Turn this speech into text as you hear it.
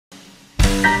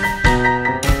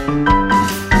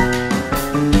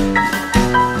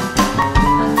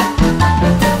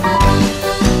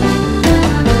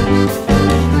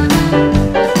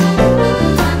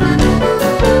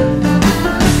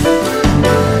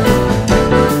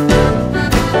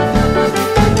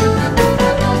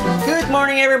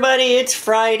It's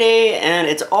Friday and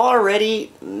it's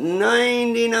already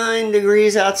 99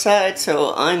 degrees outside,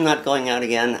 so I'm not going out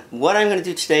again. What I'm going to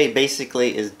do today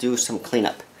basically is do some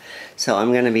cleanup. So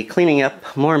I'm going to be cleaning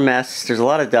up more mess. There's a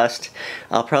lot of dust.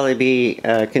 I'll probably be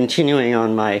continuing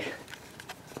on my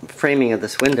framing of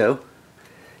this window.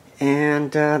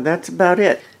 And that's about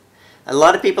it. A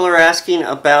lot of people are asking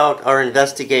about our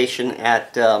investigation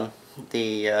at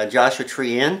the Joshua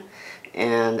Tree Inn.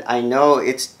 And I know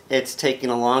it's taking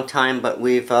a long time, but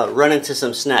we've run into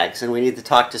some snags and we need to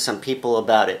talk to some people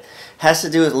about it. It has to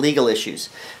do with legal issues.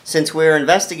 Since we're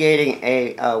investigating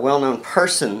a well-known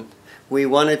person, we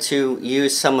wanted to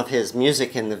use some of his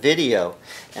music in the video,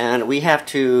 and we have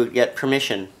to get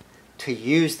permission to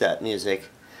use that music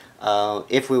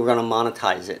if we were going to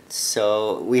monetize it.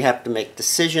 So we have to make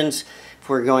decisions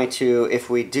if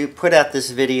we do put out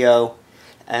this video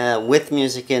with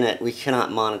music in it, we cannot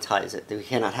monetize it. We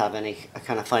cannot have any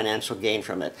kind of financial gain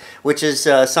from it, which is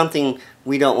something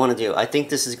we don't want to do. I think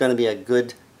this is going to be a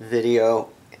good video,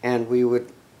 and we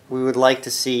would like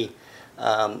to see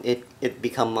it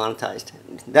become monetized.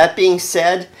 That being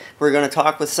said, we're going to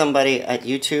talk with somebody at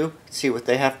YouTube, see what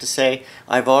they have to say.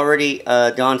 I've already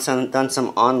done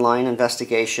some online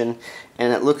investigation,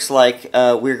 and it looks like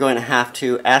we're going to have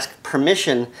to ask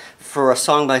permission for a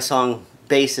song-by-song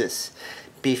basis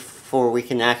before we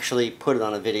can actually put it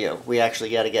on a video. We actually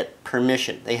got to get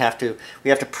permission. We have to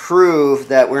prove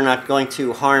that we're not going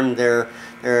to harm their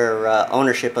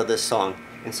ownership of this song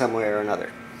in some way or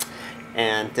another.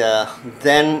 And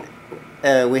then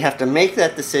we have to make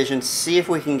that decision, see if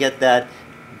we can get that,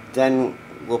 then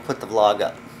we'll put the vlog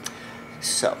up.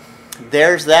 So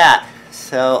there's that.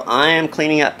 So I am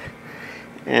cleaning up.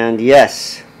 And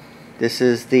yes, this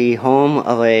is the home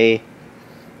of a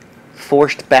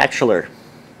forced bachelor.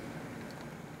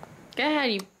 Go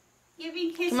ahead, You've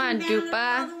been kissing come on,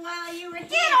 Dupa. while you were here.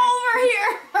 Get over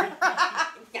here!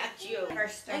 Got you.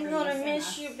 I'm gonna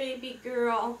miss you, baby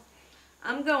girl.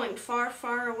 I'm going far,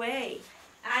 far away.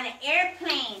 On an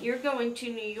airplane. You're going to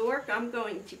New York. I'm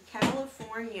going to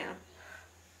California.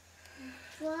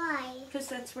 Why? Because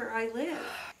that's where I live.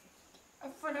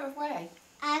 Further away.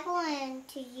 I'm going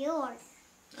to York.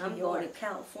 I'm going to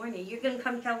California. You're going to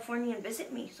come to California and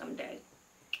visit me someday.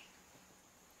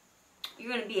 You're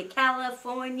going to be a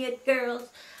California. Girls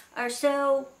are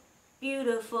so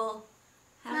beautiful.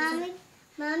 Mommy's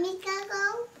gonna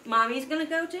go? Mommy's going to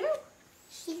go too.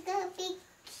 She's gonna be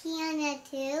Kiana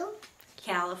too.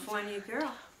 California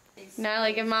girl.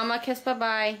 Natalie, give Mama a kiss,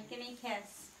 bye-bye. Give me a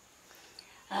kiss.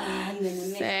 I'm gonna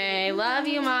miss Say, you. love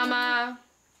you, Mama.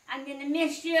 I'm gonna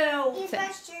miss you. You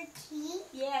brushed your teeth?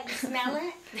 Yeah, you smell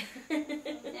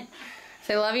it?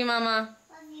 Say, love you, Mama.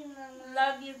 Love you, Mama.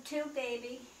 Love you too,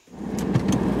 baby.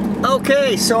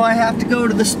 Okay, so I have to go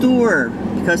to the store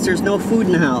because there's no food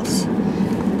in the house.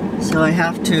 So I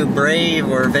have to brave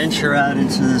or venture out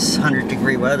into this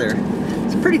 100-degree weather.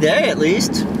 It's a pretty day at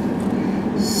least.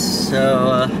 So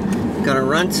I'm gonna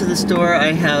run to the store.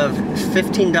 I have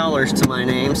 $15 to my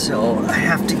name, so I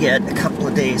have to get a couple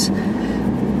of days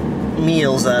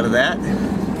meals out of that.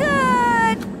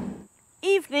 Good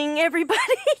evening, everybody,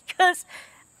 because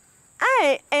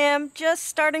I am just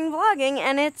starting vlogging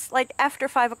and it's like after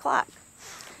 5 o'clock.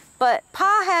 But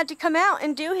Pa had to come out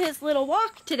and do his little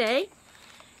walk today.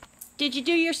 Did you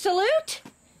do your salute?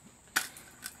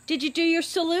 Did you do your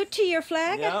salute to your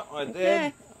flag? Yeah, I did.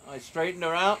 Okay. I straightened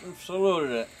her out and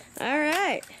saluted it. All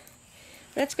right.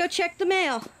 Let's go check the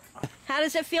mail. How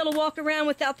does it feel to walk around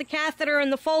without the catheter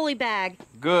and the Foley bag?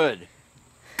 Good.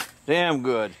 Damn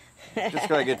good. Just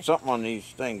gotta get something on these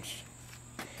things.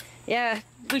 Yeah,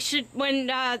 we should, when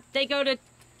they go to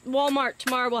Walmart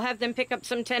tomorrow, we'll have them pick up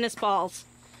some tennis balls.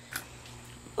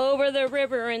 Over the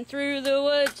river and through the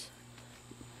woods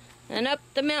and up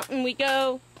the mountain we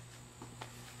go.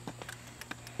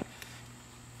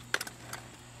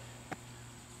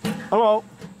 Hello.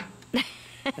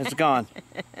 It's gone.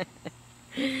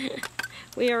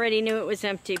 We already knew it was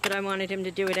empty, but I wanted him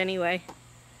to do it anyway.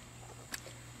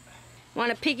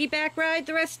 Want a piggyback ride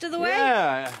the rest of the way?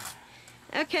 Yeah.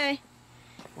 Okay.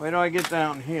 Wait till I get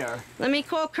down here. Let me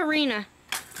call Karina.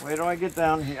 Wait till I get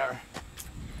down here.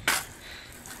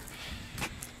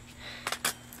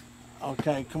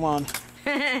 Okay, come on.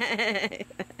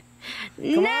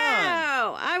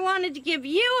 No! I wanted to give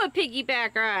you a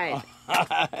piggyback ride.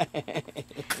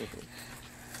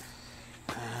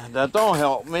 That don't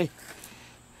help me.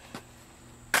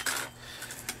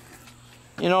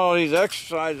 You know, these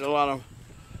exercises, a lot of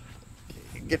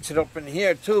it gets it up in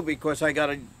here too, because I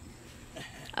gotta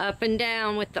Up and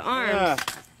down with the arms. Yeah.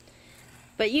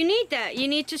 But you need that. You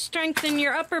need to strengthen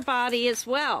your upper body as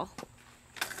well.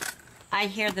 I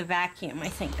hear the vacuum. I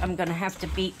think I'm gonna have to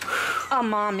beat a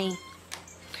mommy.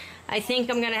 I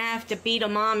think I'm gonna have to beat a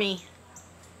mommy.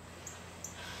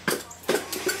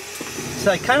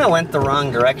 So I kind of went the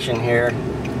wrong direction here.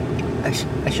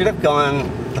 I should have gone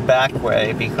the back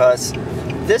way, because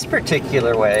this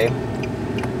particular way,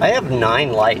 I have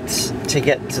 9 lights to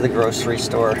get to the grocery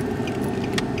store.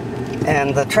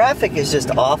 And the traffic is just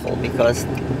awful, because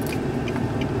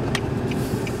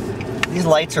these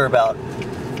lights are about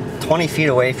 20 feet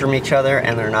away from each other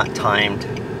and they're not timed.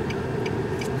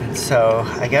 And so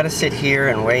I gotta sit here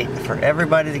and wait for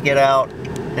everybody to get out,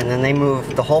 and then they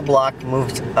move, the whole block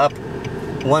moves up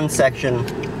one section,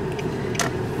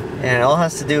 and it all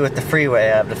has to do with the freeway.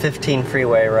 I have the 15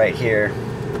 freeway right here,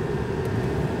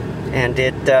 and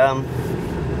it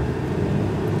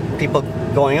people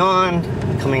going on,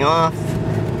 coming off,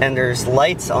 and there's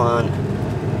lights on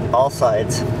all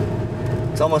sides.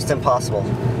 It's almost impossible.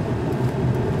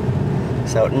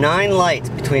 So 9 lights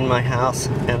between my house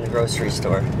and the grocery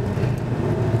store,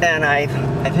 and I've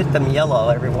hit them yellow,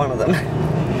 every one of them.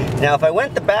 Now if I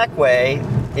went the back way,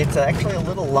 it's actually a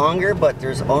little longer, but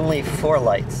there's only 4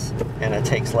 lights, and it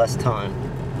takes less time.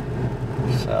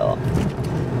 So,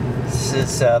 this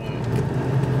is,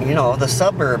 you know, the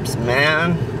suburbs,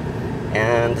 man.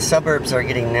 And the suburbs are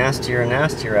getting nastier and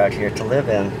nastier out here to live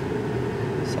in.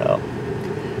 So,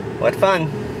 what fun.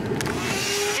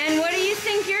 And what do you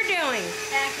think you're doing?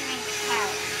 Vacuuming the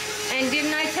house. And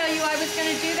didn't I tell you I was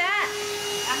gonna do that?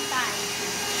 I'm fine.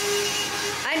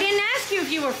 I didn't ask you if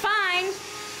you were fine.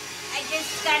 I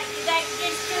just got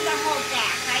just do the whole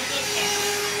back. I did that.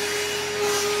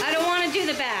 I don't want to do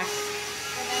the back.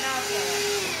 So then I'll do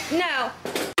it. No.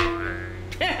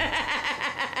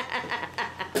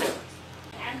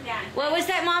 I'm done. What was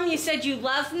that, Mom? You said you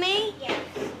love me? Yes.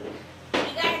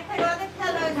 You gotta put all the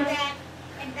pillows back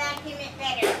and vacuum it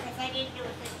better, because I didn't do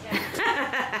it this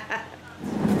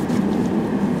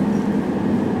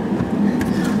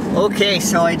job. Okay,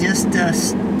 so I just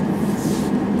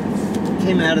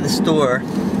came out of the store,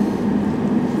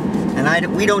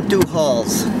 and we don't do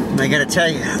hauls. And I gotta tell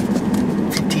you,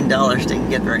 $15 didn't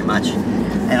get very much.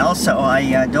 And also,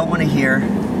 I don't want to hear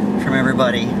from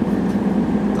everybody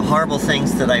the horrible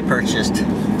things that I purchased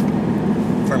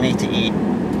for me to eat.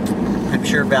 I'm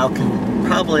sure Val can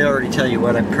probably already tell you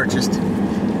what I purchased.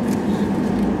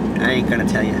 I ain't gonna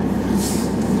tell you.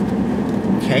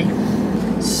 Okay,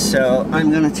 so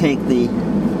I'm gonna take the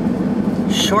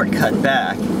shortcut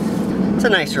back. It's a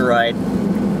nicer ride,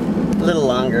 a little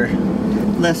longer,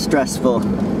 less stressful.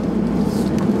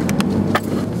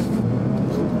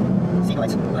 See,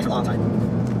 lights a long time.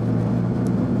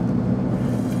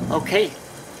 Okay,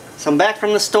 so I'm back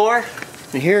from the store,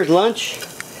 and here's lunch.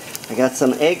 I got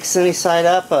some eggs sunny side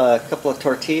up, a couple of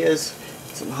tortillas,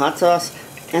 some hot sauce,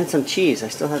 and some cheese. I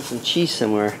still have some cheese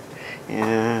somewhere,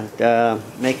 and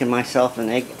making myself an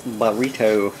egg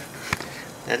burrito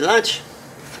at lunch.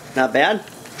 Not bad.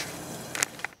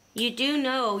 You do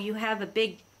know you have a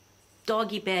big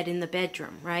doggy bed in the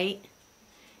bedroom, right?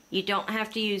 You don't have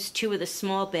to use 2 of the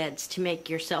small beds to make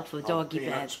yourself a doggy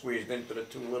bed. Squeezed into the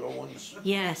 2 little ones.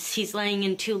 Yes, he's laying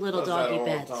in 2 little doggy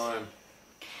beds. Does that all the time.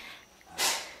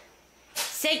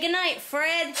 Say goodnight,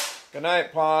 Fred. Good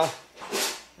night, Pa.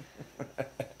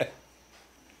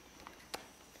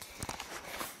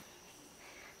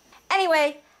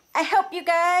 Anyway, I hope you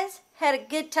guys had a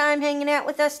good time hanging out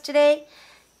with us today.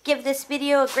 Give this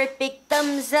video a great big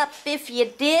thumbs up if you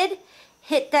did.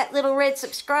 Hit that little red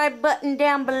subscribe button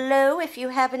down below if you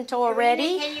haven't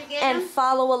already. Can you get And 'em?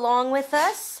 follow along with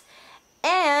us.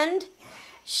 And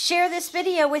share this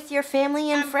video with your family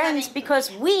and I'm friends coming.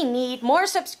 because we need more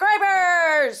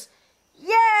subscribers.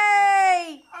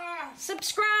 Yay!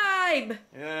 Subscribe!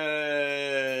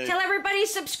 Yay. Tell everybody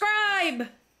subscribe!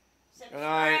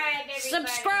 Subscribe, everybody.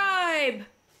 Subscribe!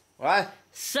 What?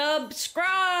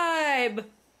 Subscribe!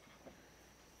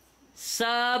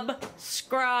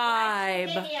 Subscribe!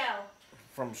 Video.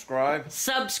 From scribe?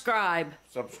 Subscribe.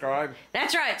 Subscribe?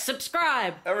 That's right,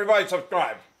 subscribe. Everybody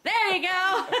subscribe. There you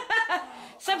go.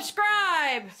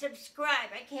 Subscribe.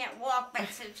 Subscribe. I can't walk, but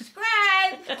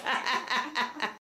subscribe.